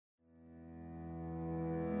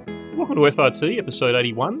Welcome to FRT, episode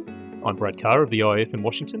 81. I'm Brad Carr of the IIF in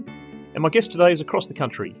Washington, and my guest today is across the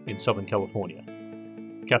country in Southern California.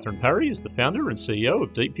 Catherine Parry is the founder and CEO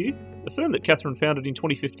of DeepView, a firm that Catherine founded in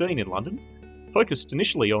 2015 in London, focused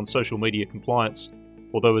initially on social media compliance,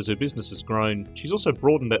 although as her business has grown, she's also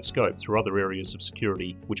broadened that scope through other areas of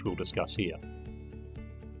security, which we'll discuss here.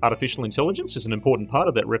 Artificial intelligence is an important part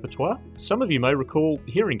of that repertoire. Some of you may recall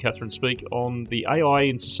hearing Catherine speak on the AI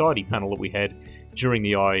in Society panel that we had during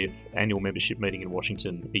the IIF annual membership meeting in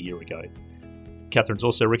Washington a year ago. Catherine's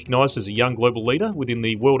also recognised as a young global leader within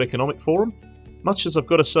the World Economic Forum. Much as I've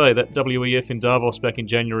got to say that WEF in Davos back in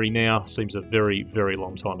January now seems a very, very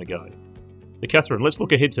long time ago. But Catherine, let's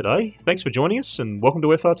look ahead today. Thanks for joining us and welcome to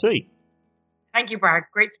FRT. Thank you, Brad.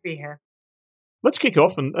 Great to be here. Let's kick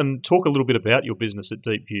off and talk a little bit about your business at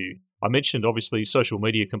DeepView. I mentioned, obviously, social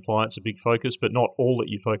media compliance a big focus, but not all that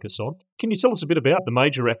you focus on. Can you tell us a bit about the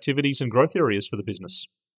major activities and growth areas for the business?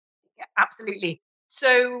 Yeah, absolutely.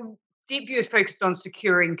 So DeepView is focused on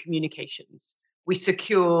securing communications. We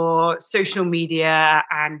secure social media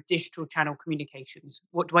and digital channel communications.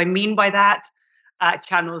 What do I mean by that?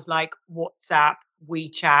 Channels like WhatsApp,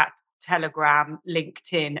 WeChat, Telegram,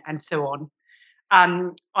 LinkedIn, and so on.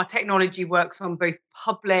 Our technology works on both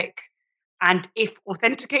public and, if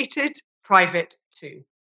authenticated, private too.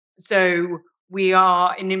 So we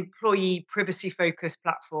are an employee privacy-focused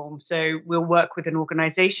platform. So we'll work with an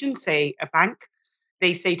organization, say a bank.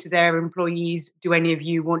 They say to their employees, do any of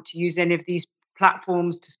you want to use any of these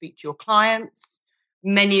platforms to speak to your clients?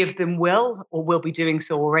 Many of them will, or will be doing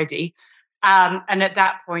so already. And at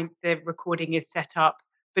that point, the recording is set up.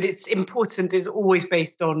 But it's important, it's always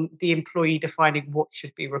based on the employee defining what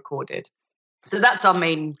should be recorded. So that's our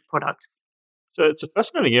main product. So it's a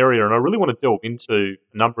fascinating area, and I really want to delve into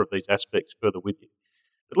a number of these aspects further with you.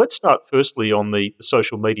 But let's start firstly on the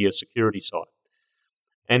social media security side.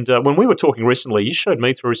 And when we were talking recently, you showed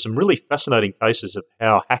me through some really fascinating cases of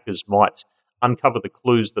how hackers might uncover the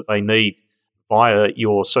clues that they need via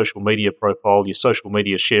your social media profile, your social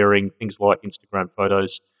media sharing, things like Instagram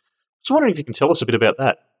photos. So I'm wondering if you can tell us a bit about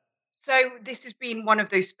that. So this has been one of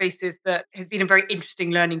those spaces that has been a very interesting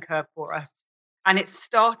learning curve for us. And it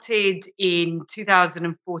started in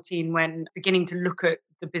 2014 when beginning to look at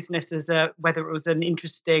the business as whether it was an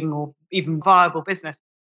interesting or even viable business.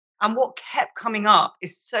 And what kept coming up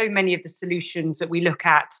is so many of the solutions that we look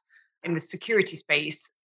at in the security space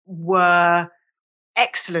were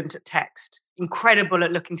excellent at text, incredible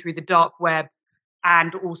at looking through the dark web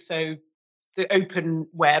and also the open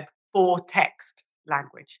web for text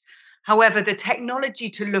language. However, the technology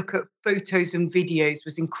to look at photos and videos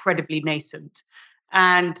was incredibly nascent.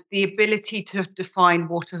 And the ability to define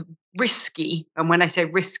what a risky, and when I say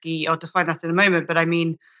risky, I'll define that in a moment, but I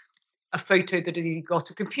mean a photo that has got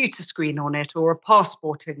a computer screen on it or a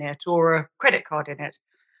passport in it or a credit card in it.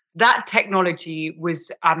 That technology was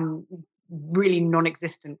really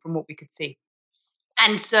non-existent from what we could see.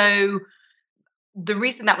 And so the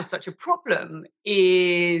reason that was such a problem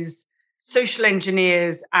is social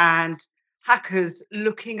engineers and hackers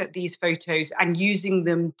looking at these photos and using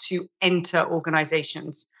them to enter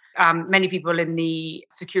organizations. Many people in the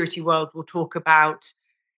security world will talk about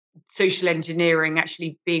social engineering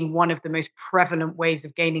actually being one of the most prevalent ways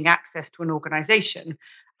of gaining access to an organization.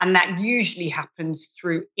 And that usually happens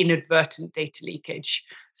through inadvertent data leakage.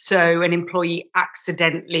 So an employee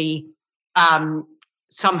accidentally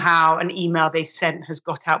somehow an email they've sent has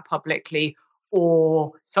got out publicly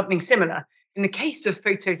or something similar. In the case of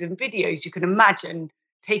photos and videos, you can imagine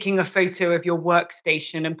taking a photo of your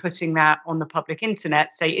workstation and putting that on the public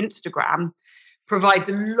internet, say Instagram, provides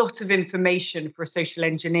a lot of information for a social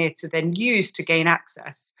engineer to then use to gain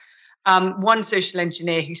access. One social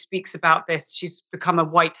engineer who speaks about this, she's become a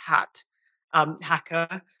white hat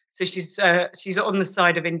hacker. So she's on the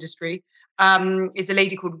side of industry, is a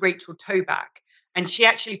lady called Rachel Toback. And she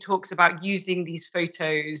actually talks about using these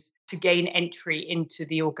photos to gain entry into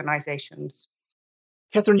the organizations.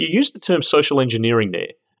 Catherine, you used the term social engineering there.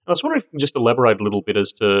 I was wondering if you can just elaborate a little bit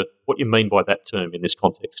as to what you mean by that term in this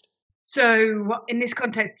context. So in this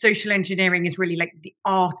context, social engineering is really like the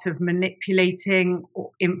art of manipulating or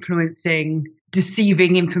influencing,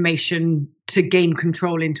 deceiving information to gain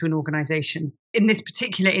control into an organization. In this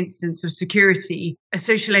particular instance of security, a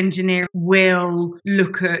social engineer will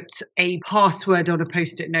look at a password on a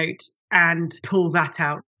Post-it note and pull that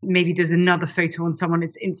out. Maybe there's another photo on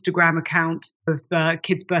someone's Instagram account of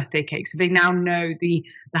kid's birthday cake. So they now know the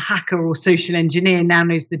hacker or social engineer now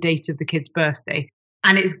knows the date of the kid's birthday.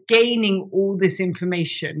 And it's gaining all this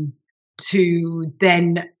information to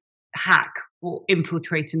then hack or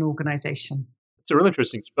infiltrate an organization. It's a really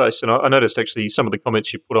interesting space, and I noticed actually some of the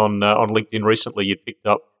comments you put on LinkedIn recently. You picked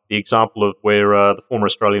up the example of where the former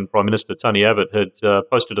Australian Prime Minister Tony Abbott had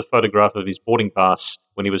posted a photograph of his boarding pass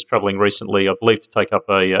when he was travelling recently, I believe, to take up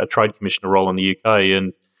a trade commissioner role in the UK,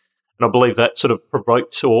 and I believe that sort of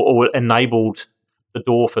provoked or enabled the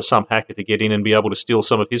door for some hacker to get in and be able to steal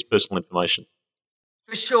some of his personal information.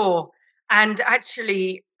 For sure. And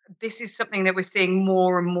actually, this is something that we're seeing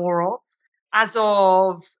more and more of. As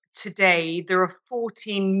of today, there are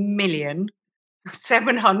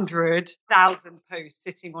 14,700,000 posts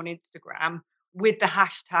sitting on Instagram with the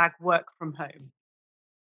hashtag work from home.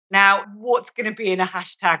 Now, what's going to be in a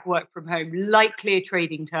hashtag work from home? Likely a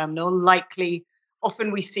trading terminal, likely,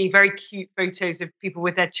 often we see very cute photos of people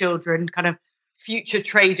with their children, kind of future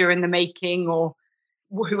trader in the making or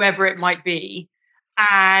whoever it might be.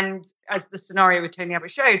 And as the scenario with Tony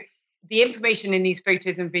Abbott showed, the information in these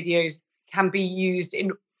photos and videos can be used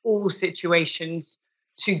in all situations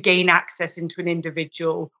to gain access into an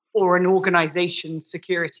individual or an organization's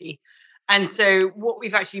security. And so what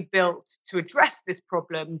we've actually built to address this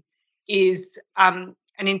problem is an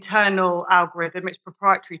internal algorithm. It's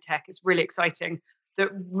proprietary tech. It's really exciting, that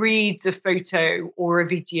reads a photo or a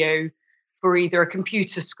video for either a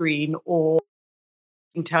computer screen or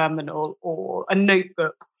a terminal or a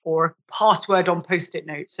notebook or a password on Post-it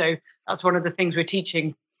notes. So that's one of the things we're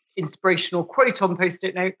teaching: inspirational quote on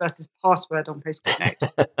Post-it note versus password on Post-it note.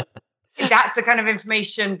 That's the kind of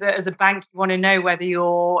information that as a bank you want to know whether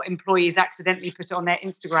your employees accidentally put it on their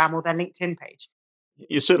Instagram or their LinkedIn page.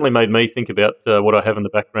 You certainly made me think about what I have in the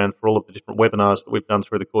background for all of the different webinars that we've done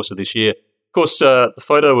through the course of this year. Of course, the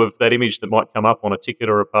photo of that image that might come up on a ticket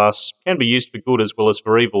or a pass can be used for good as well as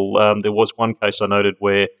for evil. There was one case I noted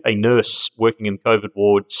where a nurse working in COVID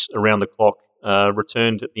wards around the clock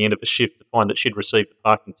returned at the end of a shift to find that she'd received a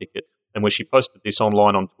parking ticket. And when she posted this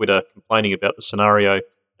online on Twitter complaining about the scenario,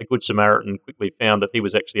 a Good Samaritan quickly found that he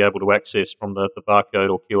was actually able to access from the barcode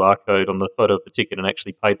or QR code on the photo of the ticket and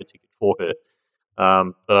actually paid the ticket for her.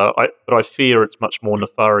 But I fear it's much more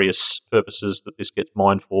nefarious purposes that this gets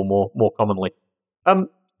mined for more commonly.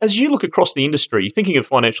 As you look across the industry, thinking of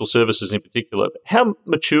financial services in particular, how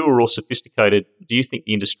mature or sophisticated do you think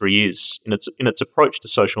the industry is in its approach to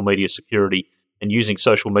social media security and using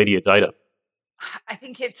social media data? I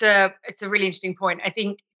think it's a really interesting point. I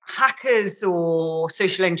think hackers or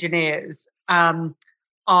social engineers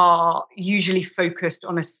are usually focused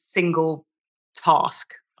on a single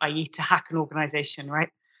task, i.e. to hack an organization, right?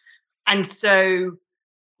 And so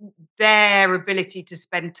their ability to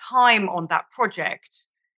spend time on that project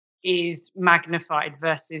is magnified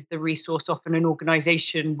versus the resource often an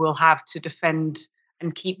organization will have to defend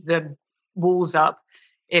and keep the walls up.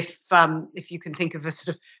 If you can think of a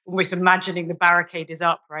sort of almost imagining the barricade is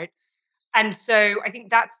up, right? And so I think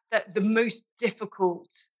that's the most difficult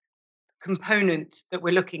component that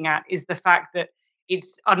we're looking at is the fact that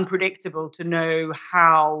it's unpredictable to know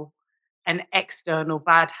how an external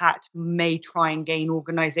bad hat may try and gain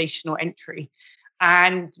organizational entry,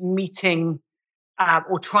 and meeting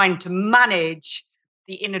or trying to manage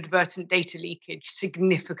the inadvertent data leakage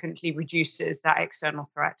significantly reduces that external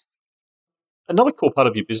threat. Another core part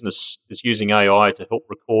of your business is using AI to help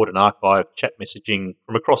record and archive chat messaging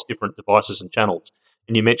from across different devices and channels.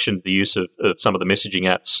 And you mentioned the use of some of the messaging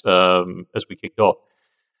apps as we kicked off.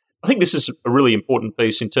 I think this is a really important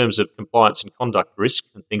piece in terms of compliance and conduct risk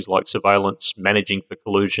and things like surveillance, managing for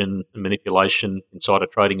collusion and manipulation, insider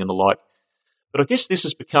trading and the like. But I guess this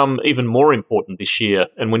has become even more important this year.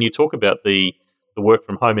 And when you talk about the work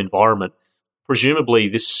from home environment, presumably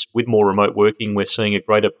this, with more remote working, we're seeing a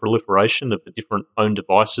greater proliferation of the different home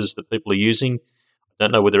devices that people are using. I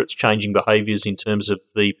don't know whether it's changing behaviours in terms of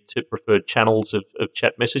the preferred channels of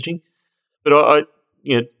chat messaging. But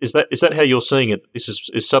is that how you're seeing it? This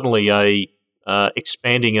is suddenly a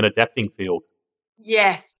expanding and adapting field.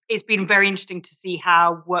 Yes, it's been very interesting to see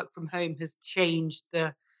how work from home has changed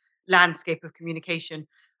the landscape of communication.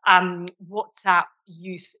 WhatsApp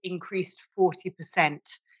use increased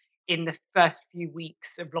 40% in the first few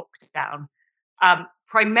weeks of lockdown.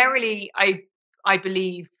 Primarily, I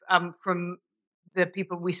believe from the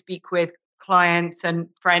people we speak with, clients and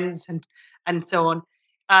friends and so on.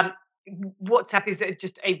 WhatsApp is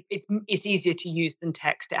just it's easier to use than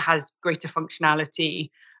text. It has greater functionality.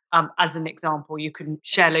 As an example, you can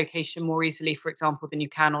share location more easily, for example, than you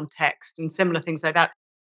can on text, and similar things like that.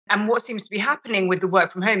 And what seems to be happening with the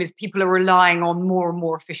work from home is people are relying on more and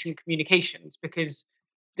more efficient communications because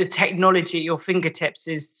the technology at your fingertips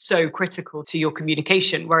is so critical to your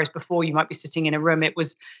communication. Whereas before you might be sitting in a room, it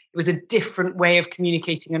was a different way of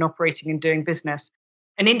communicating and operating and doing business.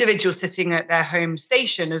 An individual sitting at their home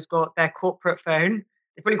station has got their corporate phone.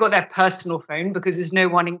 They've probably got their personal phone because there's no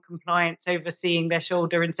one in compliance overseeing their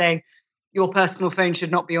shoulder and saying, your personal phone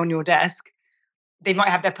should not be on your desk. They might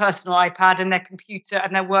have their personal iPad and their computer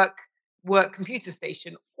and their work computer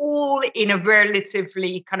station, all in a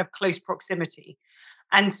relatively kind of close proximity.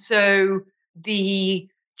 And so the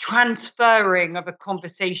transferring of a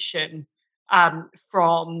conversation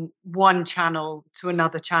from one channel to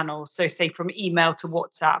another channel, so say from email to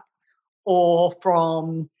WhatsApp or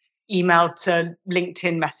from email to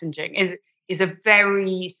LinkedIn messaging, is a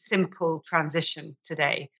very simple transition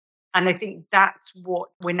today. And I think that's what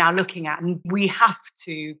we're now looking at. And we have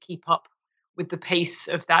to keep up with the pace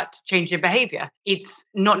of that change in behavior. It's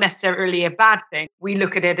not necessarily a bad thing. We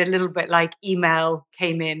look at it a little bit like email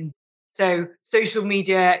came in. So social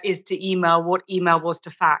media is to email what email was to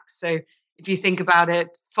fax. So if you think about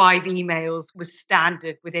it, 5 emails was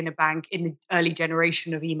standard within a bank in the early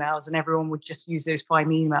generation of emails, and everyone would just use those 5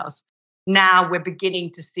 emails. Now we're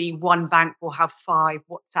beginning to see one bank will have 5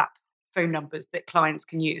 WhatsApp phone numbers that clients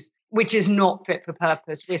can use, which is not fit for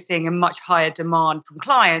purpose. We're seeing a much higher demand from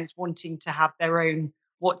clients wanting to have their own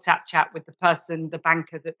WhatsApp chat with the person, the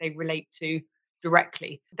banker that they relate to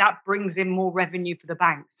directly. That brings in more revenue for the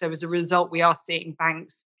bank. So as a result, we are seeing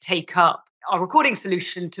banks take up our recording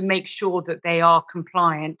solution to make sure that they are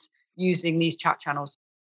compliant using these chat channels.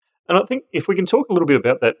 And I think if we can talk a little bit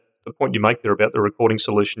about that, the point you make there about the recording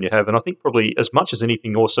solution you have, and I think probably as much as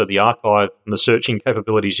anything also the archive and the searching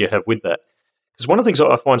capabilities you have with that. Because one of the things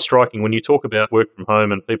I find striking when you talk about work from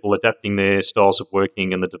home and people adapting their styles of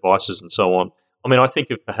working and the devices and so on, I mean, I think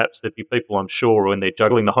of perhaps there'd be people, I'm sure, when they're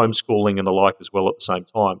juggling the homeschooling and the like as well at the same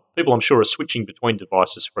time. People, I'm sure, are switching between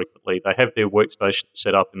devices frequently. They have their workstation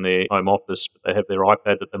set up in their home office, but they have their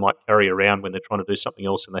iPad that they might carry around when they're trying to do something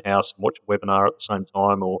else in the house and watch a webinar at the same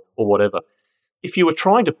time or whatever. If you were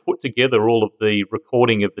trying to put together all of the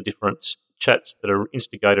recording of the different chats that are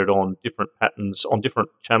instigated on different patterns, on different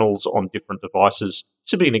channels, on different devices,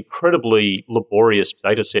 it's be an incredibly laborious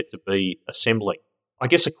data set to be assembling. I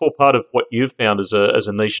guess a core part of what you've found as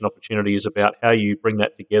a niche and opportunity is about how you bring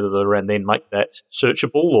that together and then make that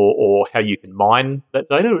searchable or how you can mine that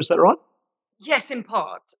data. Is that right? Yes, in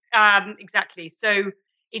part. Exactly. So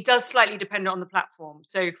it does slightly depend on the platform.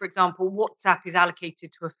 So, for example, WhatsApp is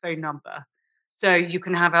allocated to a phone number. So you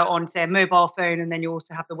can have it on, say, a mobile phone, and then you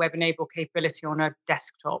also have the web-enabled capability on a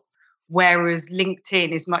desktop. Whereas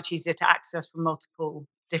LinkedIn is much easier to access from multiple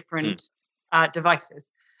different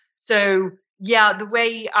devices. So yeah, the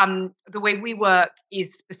way we work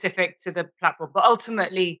is specific to the platform, but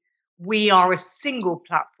ultimately we are a single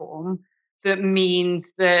platform. That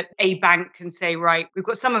means that a bank can say, right, we've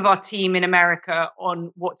got some of our team in America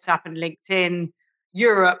on WhatsApp and LinkedIn,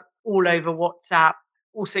 Europe all over WhatsApp,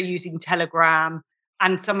 also using Telegram,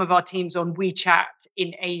 and some of our teams on WeChat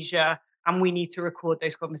in Asia, and we need to record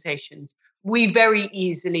those conversations. We very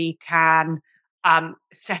easily can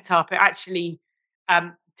set up, it actually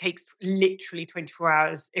takes literally 24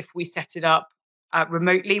 hours if we set it up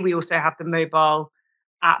remotely. We also have the mobile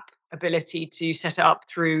app ability to set it up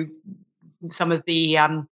through some of the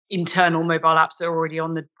internal mobile apps that are already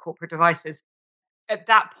on the corporate devices. At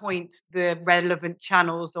that point, the relevant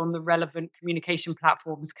channels on the relevant communication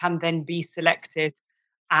platforms can then be selected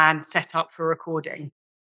and set up for recording.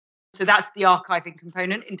 So that's the archiving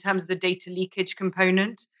component. In terms of the data leakage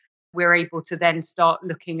component, we're able to then start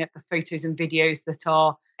looking at the photos and videos that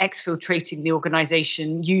are exfiltrating the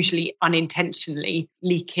organization, usually unintentionally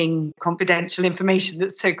leaking confidential information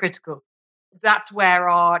that's so critical. That's where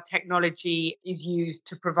our technology is used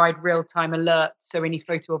to provide real-time alerts. So any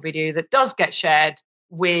photo or video that does get shared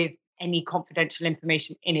with any confidential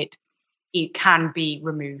information in it, it can be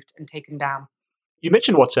removed and taken down. You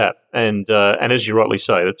mentioned WhatsApp, and as you rightly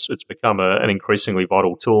say, it's become an increasingly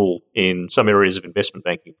vital tool in some areas of investment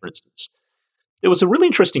banking, for instance. There was a really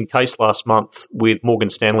interesting case last month with Morgan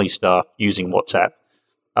Stanley staff using WhatsApp.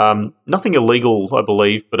 Nothing illegal, I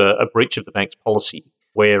believe, but a breach of the bank's policy,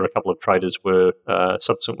 where a couple of traders were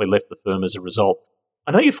subsequently left the firm as a result.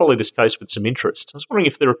 I know you follow this case with some interest. I was wondering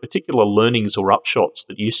if there are particular learnings or upshots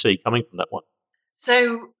that you see coming from that one.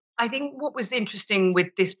 So I think what was interesting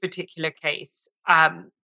with this particular case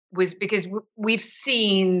was because we've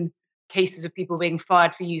seen cases of people being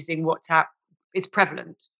fired for using WhatsApp. It's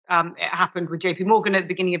prevalent. It happened with JP Morgan at the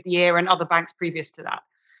beginning of the year and other banks previous to that.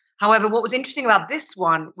 However, what was interesting about this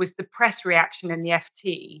one was the press reaction in the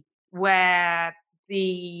FT, where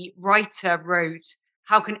the writer wrote,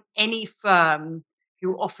 how can any firm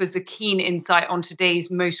who offers a keen insight on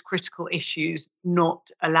today's most critical issues not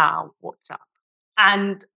allow WhatsApp?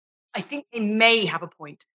 And I think they may have a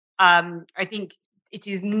point. I think it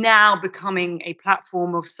is now becoming a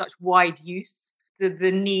platform of such wide use that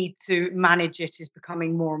the need to manage it is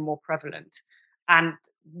becoming more and more prevalent. And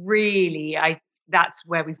really, that's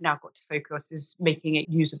where we've now got to focus, is making it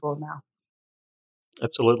usable now.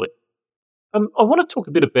 Absolutely. I want to talk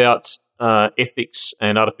a bit about ethics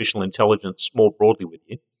and artificial intelligence more broadly with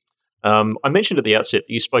you. I mentioned at the outset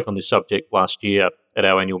that you spoke on this subject last year at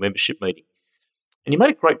our annual membership meeting. And you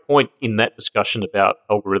made a great point in that discussion about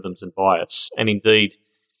algorithms and bias. And indeed,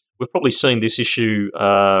 we've probably seen this issue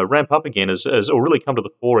ramp up again or really come to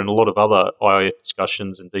the fore in a lot of other IIF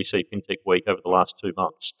discussions and DC FinTech Week over the last 2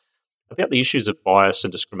 months about the issues of bias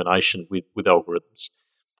and discrimination with algorithms.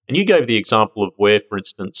 And you gave the example of where, for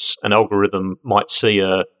instance, an algorithm might see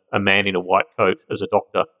a man in a white coat as a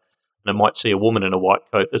doctor, and it might see a woman in a white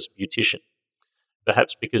coat as a beautician,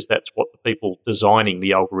 perhaps because that's what the people designing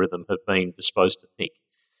the algorithm have been disposed to think.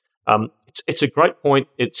 It's a great point.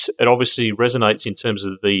 It obviously resonates in terms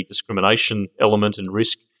of the discrimination element and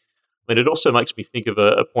risk, but it also makes me think of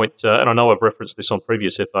a point, and I know I've referenced this on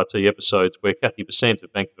previous FRT episodes, where Kathy Besant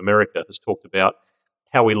of Bank of America has talked about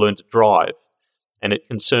how we learn to drive. And it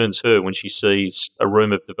concerns her when she sees a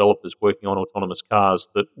room of developers working on autonomous cars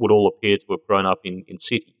that would all appear to have grown up in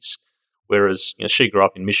cities. Whereas she grew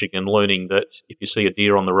up in Michigan learning that if you see a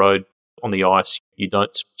deer on the road, on the ice, you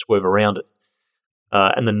don't swerve around it.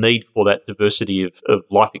 And the need for that diversity of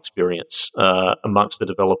life experience amongst the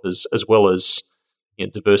developers, as well as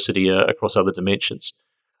diversity across other dimensions.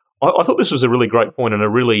 I thought this was a really great point and a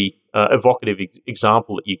really evocative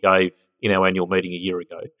example that you gave in our annual meeting a year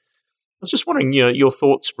ago. I was just wondering, your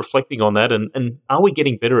thoughts reflecting on that, and are we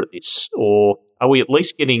getting better at this, or are we at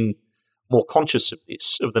least getting more conscious of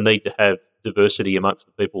this, of the need to have diversity amongst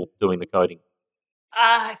the people doing the coding?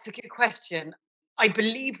 It's a good question. I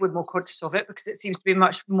believe we're more conscious of it because it seems to be a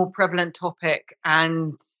much more prevalent topic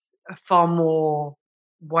and far more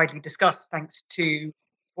widely discussed thanks to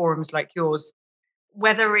forums like yours.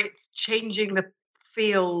 Whether it's changing the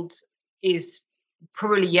field is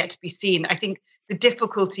probably yet to be seen. I think the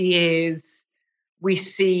difficulty is we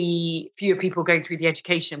see fewer people going through the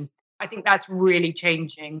education. I think that's really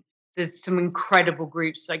changing. There's some incredible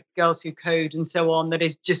groups like Girls Who Code and so on that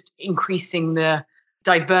is just increasing the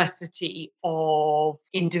diversity of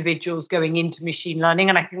individuals going into machine learning.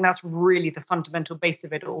 And I think that's really the fundamental base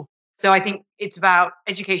of it all. So I think it's about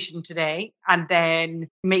education today and then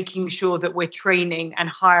making sure that we're training and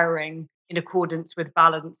hiring in accordance with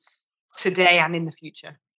balance today and in the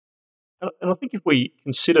future. And I think if we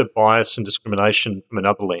consider bias and discrimination from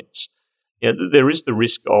another lens, there is the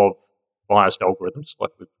risk of biased algorithms,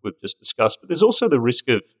 like we've just discussed, but there's also the risk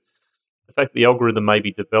of the fact that the algorithm may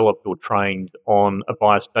be developed or trained on a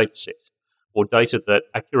biased data set or data that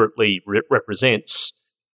accurately represents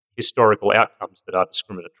historical outcomes that are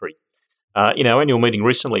discriminatory. In our annual meeting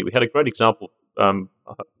recently, we had a great example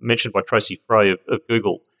mentioned by Tracy Frey of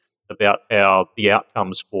Google about how the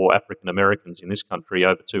outcomes for African Americans in this country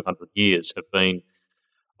over 200 years have been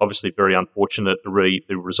obviously very unfortunate,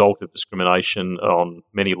 the result of discrimination on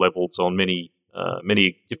many levels, on many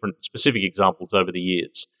different specific examples over the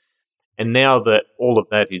years. And now that all of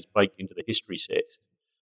that is baked into the history set,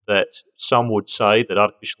 that some would say that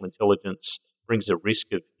artificial intelligence brings a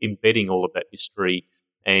risk of embedding all of that history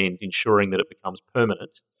and ensuring that it becomes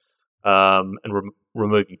permanent and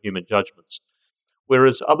removing human judgments.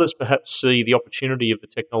 Whereas others perhaps see the opportunity of the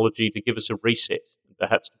technology to give us a reset, and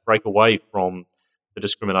perhaps to break away from the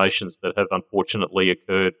discriminations that have unfortunately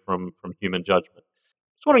occurred from human judgment.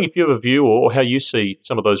 I was wondering if you have a view or how you see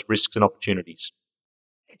some of those risks and opportunities.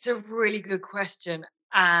 It's a really good question.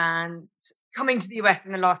 And coming to the US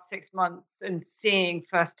in the last 6 months and seeing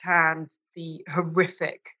firsthand the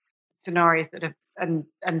horrific scenarios that have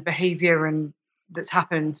and behavior and that's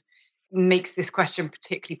happened makes this question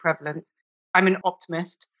particularly prevalent. I'm an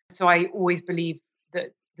optimist, so I always believe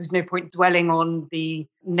that there's no point dwelling on the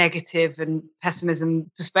negative and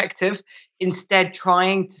pessimism perspective. Instead,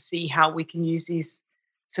 trying to see how we can use these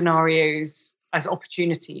scenarios as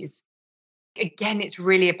opportunities. Again, it's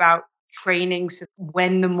really about training. So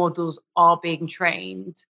when the models are being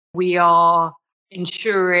trained, we are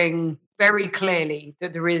ensuring very clearly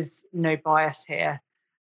that there is no bias here.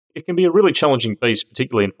 It can be a really challenging piece,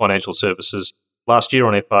 particularly in financial services. Last year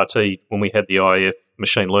on FRT, when we had the IIF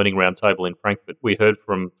Machine Learning Roundtable in Frankfurt, we heard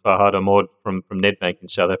from Farhad Ahmad from Nedbank in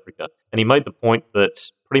South Africa. And he made the point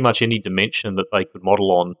that pretty much any dimension that they could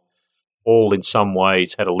model on all in some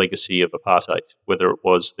ways had a legacy of apartheid, whether it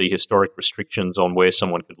was the historic restrictions on where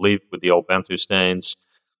someone could live with the old Bantustans,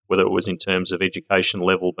 whether it was in terms of education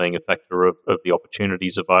level being a factor of the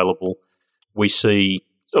opportunities available. We see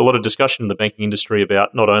a lot of discussion in the banking industry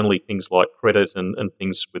about not only things like credit and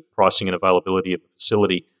things with pricing and availability of the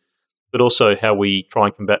facility, but also how we try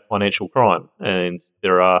and combat financial crime. And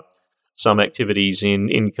there are some activities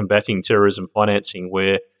in combating terrorism financing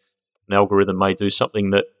where an algorithm may do something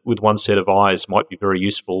that with one set of eyes might be very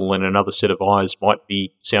useful and another set of eyes might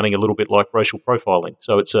be sounding a little bit like racial profiling.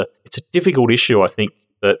 So it's a difficult issue, I think,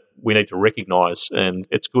 that we need to recognise, and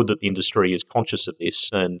it's good that the industry is conscious of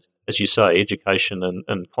this. And as you say, education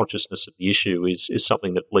and consciousness of the issue is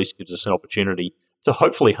something that at least gives us an opportunity to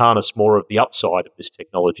hopefully harness more of the upside of this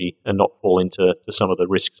technology and not fall into some of the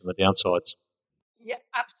risks and the downsides. Yeah,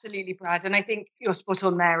 absolutely, Brad. And I think you're spot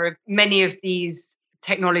on there. Many of these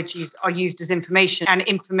technologies are used as information, and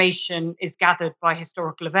information is gathered by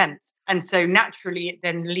historical events. And so naturally, it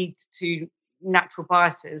then leads to natural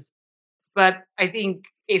biases. But I think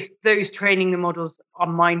if those training the models are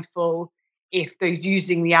mindful, if those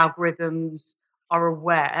using the algorithms are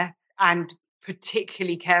aware and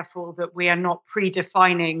particularly careful that we are not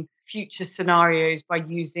predefining future scenarios by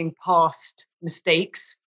using past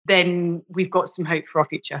mistakes, then we've got some hope for our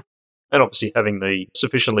future. And obviously having the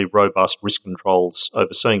sufficiently robust risk controls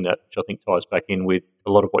overseeing that, which I think ties back in with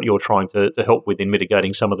a lot of what you're trying to help with in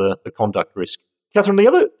mitigating some of the conduct risk. Catherine, the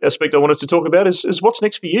other aspect I wanted to talk about is what's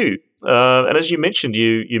next for you. And as you mentioned,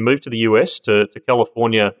 you moved to the US, to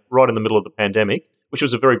California, right in the middle of the pandemic, which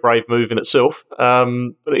was a very brave move in itself.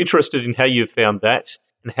 But interested in how you've found that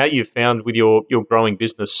and how you've found with your growing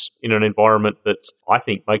business in an environment that I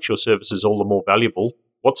think makes your services all the more valuable.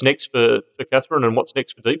 What's next for Catherine and what's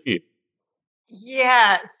next for DeepView?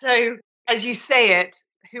 Yeah, so as you say it,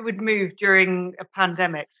 who would move during a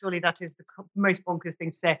pandemic? Surely that is the most bonkers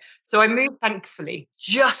thing to say. So I moved, thankfully,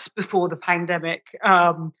 just before the pandemic.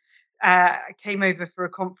 I came over for a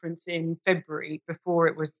conference in February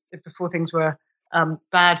before things were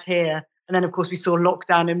bad here, and then of course we saw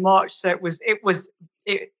lockdown in March. So it was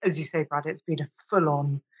as you say, Brad. It's been a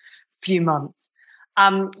full-on few months,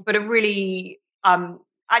 but a really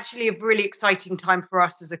actually a really exciting time for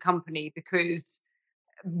us as a company, because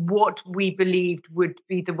what we believed would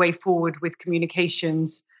be the way forward with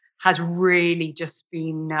communications has really just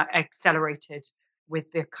been accelerated with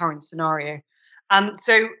the current scenario.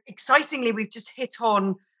 So excitingly, we've just hit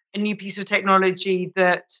on a new piece of technology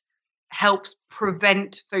that helps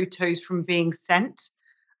prevent photos from being sent.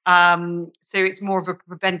 So it's more of a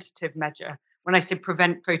preventative measure. When I say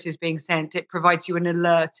prevent photos being sent, it provides you an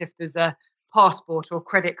alert if there's a passport or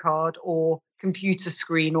credit card or computer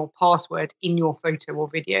screen or password in your photo or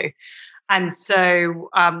video. And so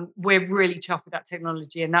we're really chuffed with that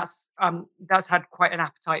technology, and that's had quite an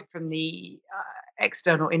appetite from the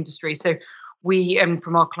external industry. So we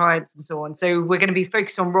from our clients and so on. So we're going to be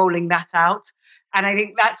focused on rolling that out. And I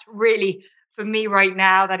think that's really, for me right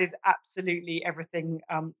now, that is absolutely everything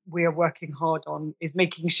we are working hard on, is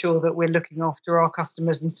making sure that we're looking after our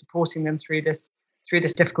customers and supporting them through this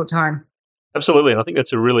difficult time. Absolutely, and I think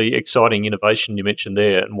that's a really exciting innovation you mentioned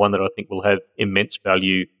there, and one that I think will have immense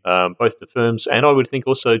value both to firms and I would think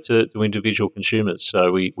also to individual consumers.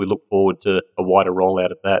 So we look forward to a wider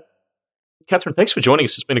rollout of that. Catherine, thanks for joining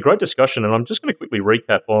us. It's been a great discussion, and I'm just going to quickly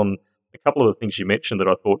recap on a couple of the things you mentioned that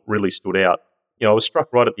I thought really stood out. I was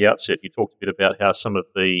struck right at the outset. You talked a bit about how some of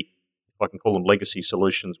the, if I can call them legacy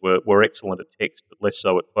solutions, were excellent at text, but less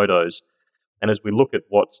so at photos. And as we look at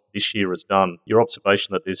what this year has done, your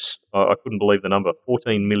observation that this, I couldn't believe the number,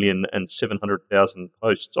 14,700,000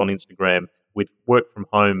 posts on Instagram with work from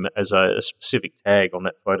home as a specific tag on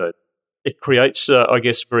that photo. It creates, I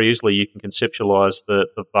guess, very easily you can conceptualize the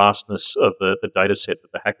vastness of the data set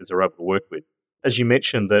that the hackers are able to work with. As you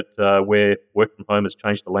mentioned, that where work from home has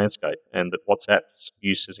changed the landscape and that WhatsApp's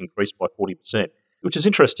use has increased by 40%. Which is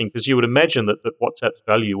interesting because you would imagine that WhatsApp's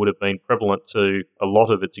value would have been prevalent to a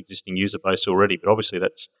lot of its existing user base already, but obviously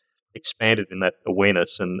that's expanded in that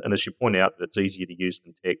awareness. And as you point out, that it's easier to use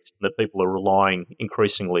than text, and that people are relying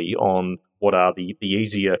increasingly on what are the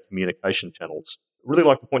easier communication channels. I really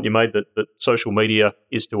like the point you made that social media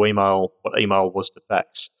is to email what email was to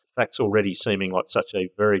fax. Fax already seeming like such a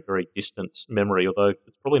very, very distant memory, although it's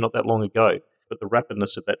probably not that long ago. But the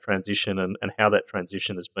rapidness of that transition and how that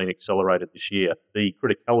transition has been accelerated this year, the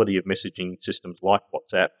criticality of messaging systems like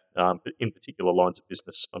WhatsApp, but in particular lines of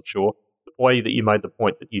business, I'm sure, the way that you made the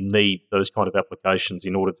point that you need those kind of applications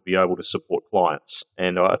in order to be able to support clients.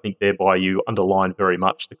 And I think thereby you underline very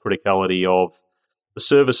much the criticality of the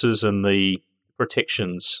services and the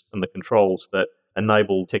protections and the controls that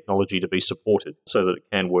enable technology to be supported so that it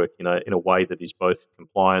can work in a way that is both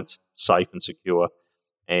compliant, safe and secure,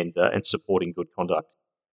 and supporting good conduct.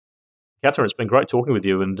 Catherine, it's been great talking with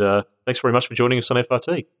you, and thanks very much for joining us on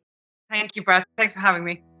FRT. Thank you, Brad. Thanks for having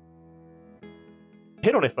me.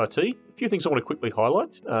 Head on FRT. A few things I want to quickly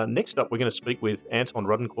highlight. Next up, we're going to speak with Anton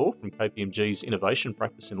Rudenclaw from KPMG's innovation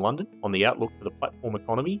practice in London on the outlook for the platform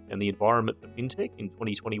economy and the environment for fintech in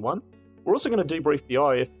 2021. We're also going to debrief the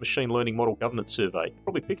IIF Machine Learning Model Governance Survey.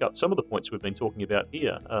 Probably pick up some of the points we've been talking about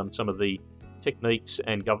here, some of the techniques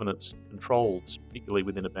and governance controls, particularly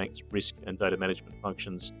within a bank's risk and data management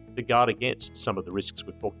functions, to guard against some of the risks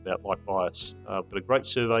we've talked about, like bias. We've got a great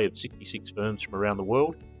survey of 66 firms from around the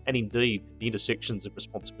world, and indeed the intersections of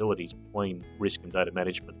responsibilities between risk and data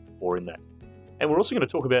management or in that. And we're also going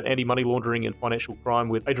to talk about anti-money laundering and financial crime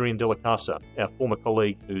with Adrian Della Casa, our former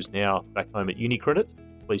colleague who's now back home at UniCredit.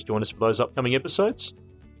 Please join us for those upcoming episodes.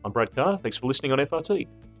 I'm Brad Carr. Thanks for listening on FRT.